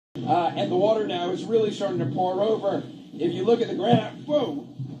and the water now is really starting to pour over. If you look at the graph, whoa.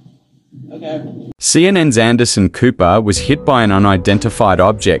 Okay. CNN's Anderson Cooper was hit by an unidentified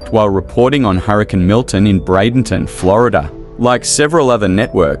object while reporting on Hurricane Milton in Bradenton, Florida. Like several other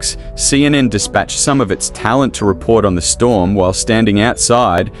networks, CNN dispatched some of its talent to report on the storm while standing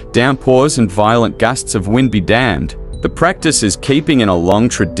outside, downpours and violent gusts of wind be damned. The practice is keeping in a long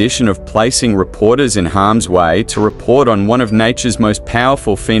tradition of placing reporters in harm's way to report on one of nature's most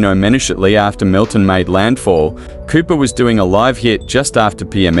powerful phenomena. Shortly after Milton made landfall, Cooper was doing a live hit just after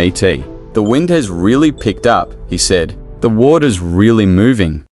PMET. "The wind has really picked up," he said. "The water's really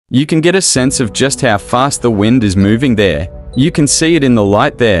moving. You can get a sense of just how fast the wind is moving there. You can see it in the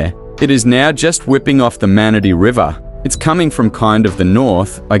light there. It is now just whipping off the Manatee River. It's coming from kind of the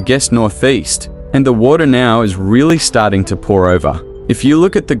north, I guess northeast. And the water now is really starting to pour over. If you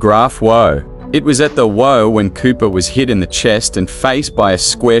look at the graph, whoa. It was at the whoa when Cooper was hit in the chest and face by a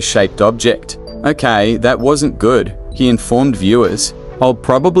square-shaped object. Okay, that wasn't good," he informed viewers. "I'll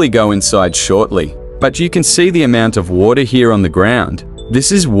probably go inside shortly. But you can see the amount of water here on the ground.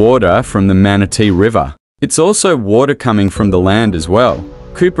 This is water from the Manatee River. It's also water coming from the land as well."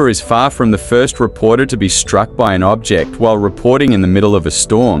 Cooper is far from the first reporter to be struck by an object while reporting in the middle of a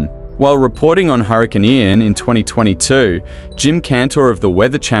storm. While reporting on Hurricane Ian in 2022, Jim Cantor of the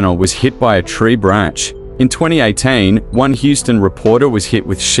Weather Channel was hit by a tree branch. In 2018, one Houston reporter was hit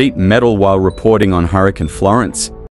with sheet metal while reporting on Hurricane Florence.